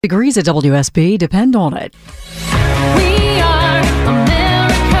Degrees at WSB depend on it. We are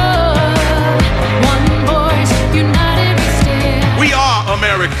America. One voice, united we stand. We are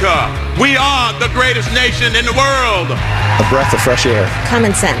America. We are the greatest nation in the world. A breath of fresh air.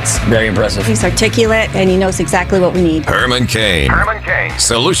 Common sense. Very impressive. He's articulate and he knows exactly what we need. Herman Cain. Herman Cain.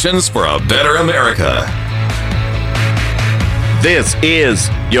 Solutions for a better America. This is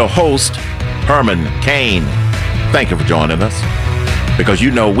your host, Herman Cain. Thank you for joining us, because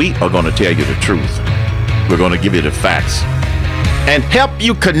you know we are going to tell you the truth. We're going to give you the facts and help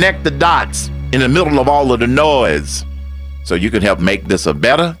you connect the dots in the middle of all of the noise, so you can help make this a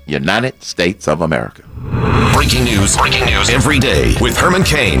better United States of America. Breaking news every day with Herman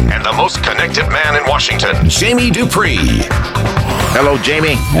Cain And the most connected man in Washington, Jamie Dupree. Hello,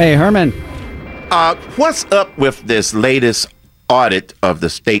 Jamie. Hey, Herman. What's up with this latest audit of the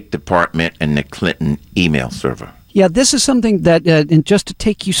State Department and the Clinton email server? Yeah, this is something that, and just to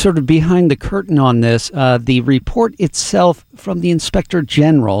take you sort of behind the curtain on this, the report itself from the Inspector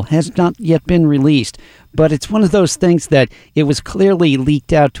General has not yet been released. But it's one of those things that it was clearly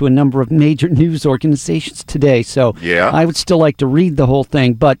leaked out to a number of major news organizations today. So yeah. I would still like to read the whole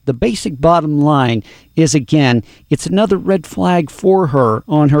thing. But the basic bottom line is, again, it's another red flag for her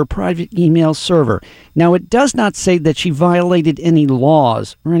on her private email server. Now, it does not say that she violated any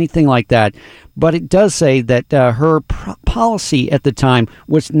laws or anything like that. But it does say that her policy at the time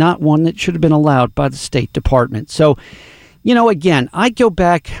was not one that should have been allowed by the State Department. So, you know, again, I go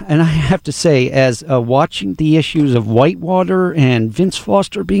back and I have to say, as watching the issues of Whitewater and Vince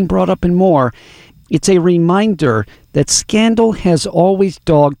Foster being brought up and more, it's a reminder that scandal has always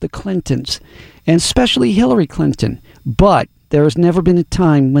dogged the Clintons, and especially Hillary Clinton. But there has never been a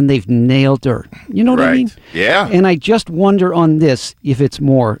time when they've nailed her. You know what I mean? Yeah. And I just wonder on this if it's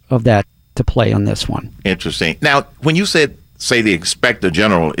more of that to play on this one. Interesting. Now, when you say the Inspector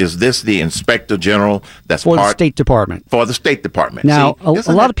General, is this the Inspector General that's for the State Department? For the State Department. Now, a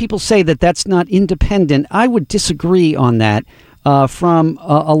lot of people say that that's not independent. I would disagree on that. From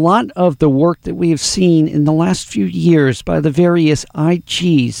a lot of the work that we have seen in the last few years by the various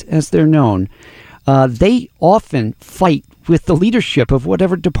IGs, as they're known, they often fight with the leadership of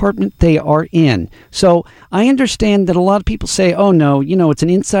whatever department they are in. So I understand that a lot of people say, oh, no, you know, it's an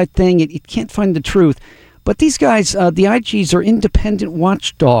inside thing. It can't find the truth. But these guys, the IGs, are independent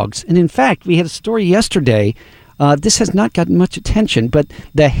watchdogs. And in fact, we had a story yesterday. This has not gotten much attention, but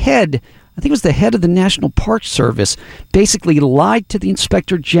the head, I think it was the head of the National Park Service, basically lied to the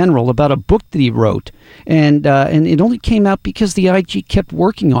Inspector General about a book that he wrote. And it only came out because the IG kept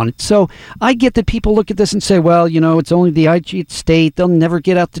working on it. So I get that people look at this and say, well, you know, it's only the IG at State. They'll never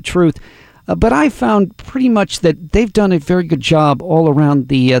get out the truth. But I found pretty much that they've done a very good job all around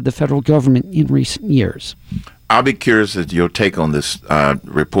the federal government in recent years. I'll be curious as your take on this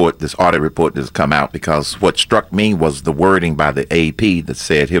report, this audit report that's come out, because what struck me was the wording by the AP that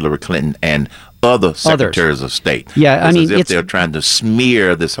said Hillary Clinton and other secretaries of state. Yeah, I mean, as if they're trying to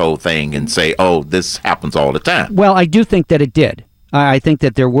smear this whole thing and say, oh, this happens all the time. Well, I do think that it did. I think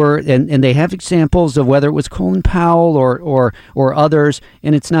that there were, and they have examples of whether it was Colin Powell or others,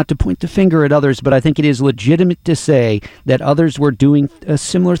 and it's not to point the finger at others, but I think it is legitimate to say that others were doing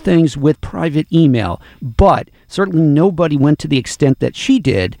similar things with private email. But certainly nobody went to the extent that she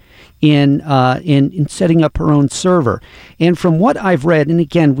did in setting up her own server. And from what I've read, and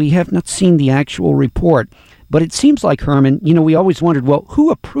again, we have not seen the actual report, but it seems like, Herman, you know, we always wondered, well,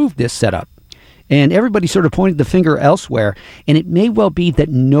 who approved this setup? And everybody sort of pointed the finger elsewhere, and it may well be that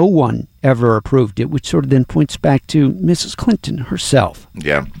no one ever approved it, which sort of then points back to Mrs. Clinton herself.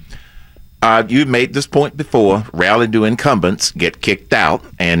 Yeah. You made this point before. Rarely do incumbents get kicked out,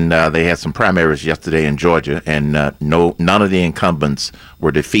 and they had some primaries yesterday in Georgia, and none of the incumbents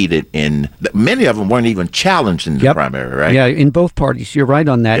were defeated. Many of them weren't even challenged in the primary, right? Yeah, in both parties. You're right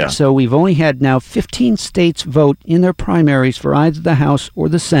on that. Yeah. So we've only had now 15 states vote in their primaries for either the House or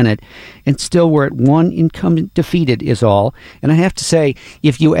the Senate, and still we're at one incumbent defeated is all. And I have to say,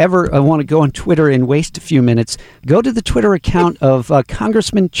 if you ever want to go on Twitter and waste a few minutes, go to the Twitter account of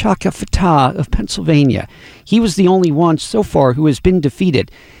Congressman Chaka Fattah of Pennsylvania. He was the only one so far who has been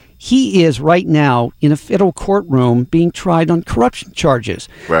defeated. He is right now in a federal courtroom being tried on corruption charges.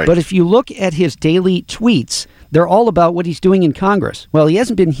 Right. But if you look at his daily tweets, they're all about what he's doing in Congress. Well, he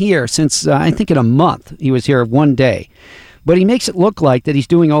hasn't been here since, I think, in a month. He was here one day. But he makes it look like that he's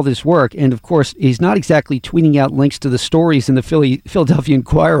doing all this work. And, of course, he's not exactly tweeting out links to the stories in the Philadelphia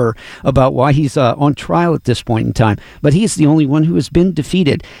Inquirer about why he's on trial at this point in time. But he's the only one who has been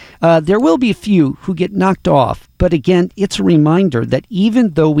defeated. There will be a few who get knocked off. But again, it's a reminder that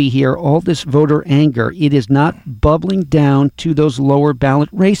even though we hear all this voter anger, it is not bubbling down to those lower ballot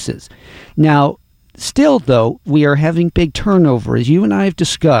races. Now, still, though, we are having big turnover. As you and I have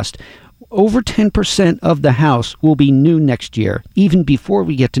discussed, over 10% of the House will be new next year, even before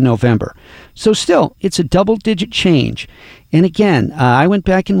we get to November. So still, it's a double-digit change. And again, I went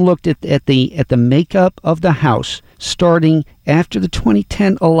back and looked at the makeup of the House starting after the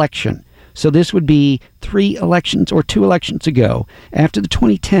 2010 election. So this would be 2 elections ago, after the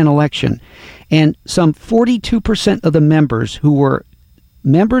 2010 election. And some 42% of the members who were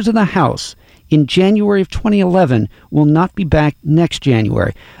members of the House in January of 2011 will not be back next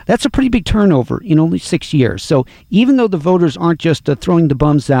January. That's a pretty big turnover in only 6 years. So even though the voters aren't just throwing the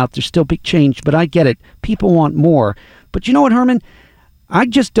bums out, there's still big change. But I get it. People want more. But you know what, Herman? I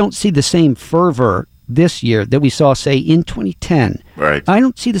just don't see the same fervor this year that we saw, say, in 2010. Right. I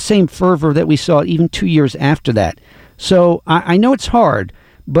don't see the same fervor that we saw even 2 years after that. So I know it's hard,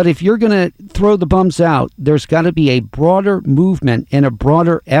 but if you're going to throw the bums out, there's got to be a broader movement and a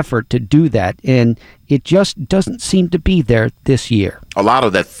broader effort to do that. And it just doesn't seem to be there this year. A lot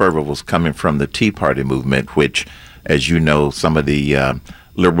of that fervor was coming from the Tea Party movement, which, as you know, some of the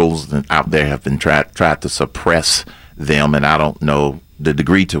liberals out there have been tried to suppress them, and I don't know the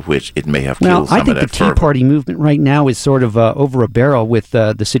degree to which it may have killed some of that fervor. I think the Tea Party movement right now is sort of over a barrel with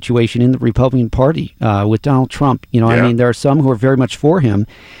the situation in the Republican Party with Donald Trump. You know, I mean, there are some who are very much for him,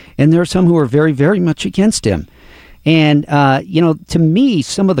 and there are some who are very, very much against him. And, you know, to me,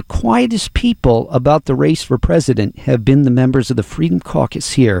 some of the quietest people about the race for president have been the members of the Freedom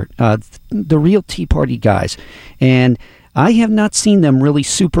Caucus here, the real Tea Party guys. And I have not seen them really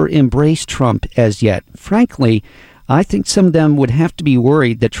super embrace Trump as yet. Frankly, I think some of them would have to be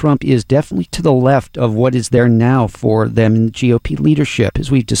worried that Trump is definitely to the left of what is there now for them in the GOP leadership,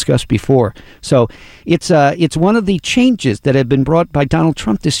 as we've discussed before. So it's one of the changes that have been brought by Donald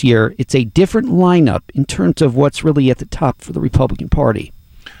Trump this year. It's a different lineup in terms of what's really at the top for the Republican Party.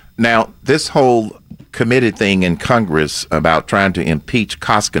 Now, this whole committee thing in Congress about trying to impeach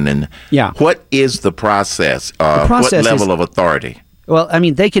Koskinen, what is the process? What level of authority? Well, I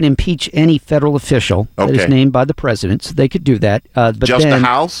mean, they can impeach any federal official that is named by the president, so they could do that. But just the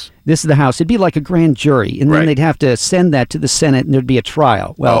House? This is the House. It'd be like a grand jury, and then they'd have to send that to the Senate, and there'd be a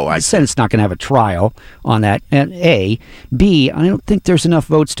trial. Well, the Senate's not going to have a trial on that, and A. B, I don't think there's enough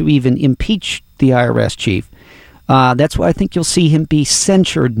votes to even impeach the IRS chief. That's why I think you'll see him be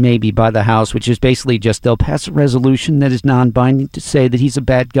censured maybe by the House, which is basically just they'll pass a resolution that is non-binding to say that he's a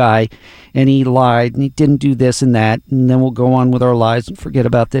bad guy and he lied and he didn't do this and that, and then we'll go on with our lives and forget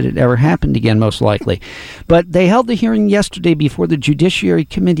about that it ever happened again, most likely. But they held the hearing yesterday before the Judiciary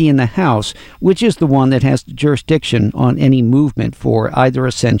Committee in the House, which is the one that has the jurisdiction on any movement for either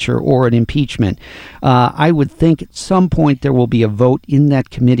a censure or an impeachment. I would think at some point there will be a vote in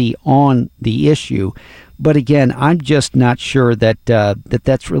that committee on the issue. But again, I'm just not sure that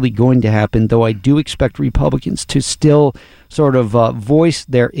that's really going to happen, though I do expect Republicans to still sort of voice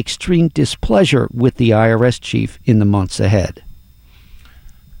their extreme displeasure with the IRS chief in the months ahead.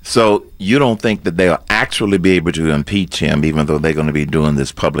 So you don't think that they'll actually be able to impeach him, even though they're going to be doing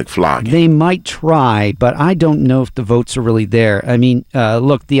this public flogging? They might try, but I don't know if the votes are really there. I mean,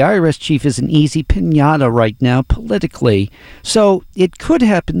 look, the IRS chief is an easy piñata right now politically, so it could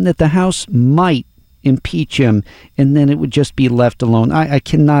happen that the House might impeach him, and then it would just be left alone. I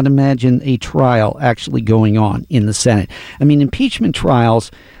cannot imagine a trial actually going on in the Senate. I mean, impeachment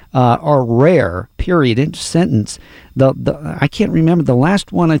trials are rare, period, end of sentence. I can't remember. The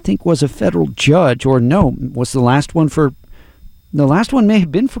last one, I think, was a federal judge, or no, was the last one may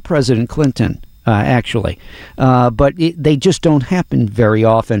have been for President Clinton. Actually. But they just don't happen very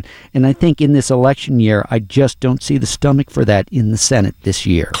often. And I think in this election year, I just don't see the stomach for that in the Senate this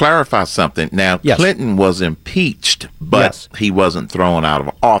year. Clarify something. Now, Clinton was impeached, but he wasn't thrown out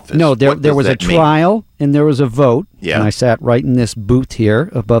of office. No, there was a trial and there was a vote. Yeah. And I sat right in this booth here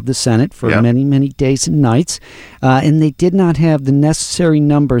above the Senate for many, many days and nights. And they did not have the necessary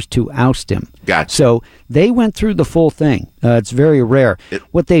numbers to oust him. Gotcha. So they went through the full thing. It's very rare.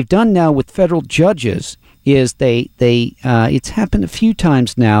 What they've done now with federal judges is it's happened a few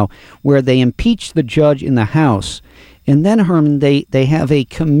times now where they impeach the judge in the House. And then, Herman, they have a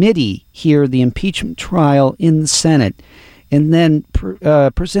committee hear the impeachment trial in the Senate. and then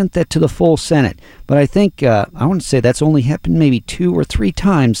present that to the full Senate. But I think, I want to say that's only happened maybe 2 or 3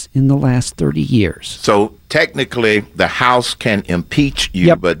 times in the last 30 years. So technically, the House can impeach you,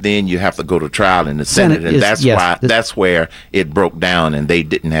 Yep. but then you have to go to trial in the Senate, and that's where it broke down, and they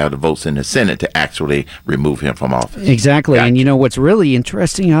didn't have the votes in the Senate to actually remove him from office. Exactly. Gotcha. And you know what's really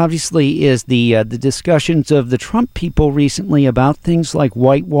interesting, obviously, is the discussions of the Trump people recently about things like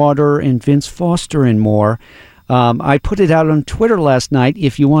Whitewater and Vince Foster and more. I put it out on Twitter last night.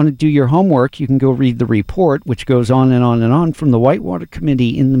 If you want to do your homework, you can go read the report, which goes on and on and on from the Whitewater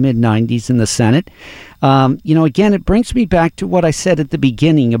Committee in the mid-'90s in the Senate. Again, it brings me back to what I said at the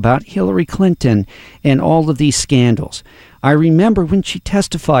beginning about Hillary Clinton and all of these scandals. I remember when she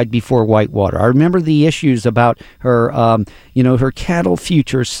testified before Whitewater. I remember the issues about her, her cattle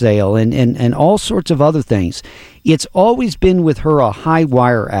futures sale and all sorts of other things. It's always been with her a high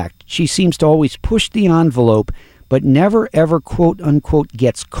wire act. She seems to always push the envelope, but never, ever, quote unquote,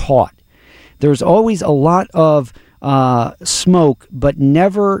 gets caught. There's always a lot of smoke, but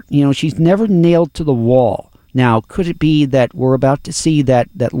never, she's never nailed to the wall. Now, could it be that we're about to see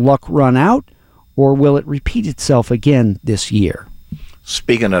that luck run out? Or will it repeat itself again this year?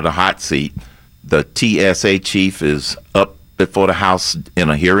 Speaking of the hot seat, the TSA chief is up before the House in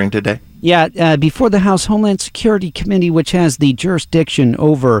a hearing today? Yeah, before the House Homeland Security Committee, which has the jurisdiction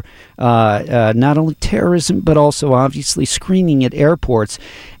over not only terrorism, but also obviously screening at airports.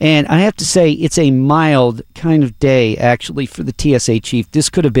 And I have to say, it's a mild kind of day, actually, for the TSA chief. This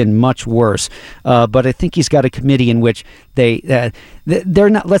could have been much worse. But I think he's got a committee in which they're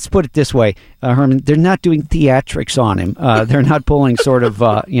not, let's put it this way, Herman, they're not doing theatrics on him. They're not pulling sort of,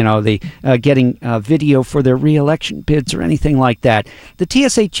 getting video for their reelection bids or anything like that. The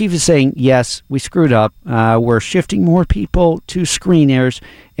TSA chief is saying, yes, we screwed up. We're shifting more people to screeners,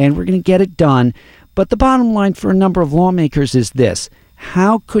 and we're going to get it done. But the bottom line for a number of lawmakers is this.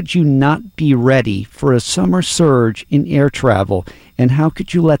 How could you not be ready for a summer surge in air travel? And how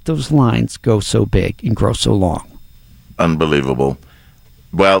could you let those lines go so big and grow so long? Unbelievable.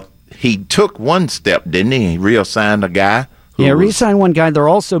 Well, he took one step, didn't he? He reassigned a guy. Reassigned one guy. They're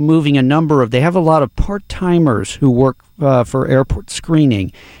also moving they have a lot of part-timers who work for airport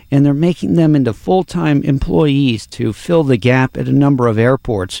screening, and they're making them into full-time employees to fill the gap at a number of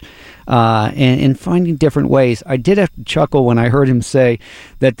airports and finding different ways. I did have to chuckle when I heard him say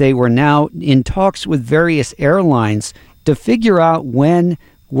that they were now in talks with various airlines to figure out when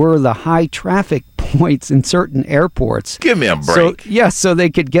were the high traffic points in certain airports. Give me a break. So they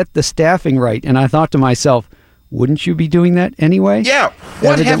could get the staffing right. And I thought to myself, wouldn't you be doing that anyway? Yeah.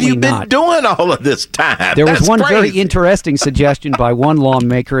 What have you been doing all of this time? There was one very interesting suggestion by one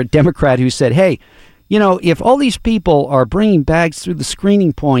lawmaker, a Democrat, who said, hey, if all these people are bringing bags through the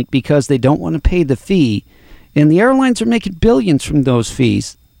screening point because they don't want to pay the fee, and the airlines are making billions from those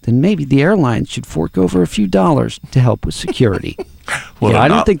fees, then maybe the airlines should fork over a few dollars to help with security. I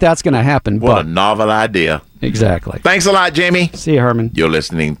don't think that's going to happen. What a novel idea. Exactly. Thanks a lot, Jamie. See you, Herman. You're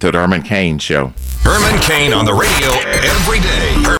listening to the Herman Cain Show. Herman Cain on the radio every day.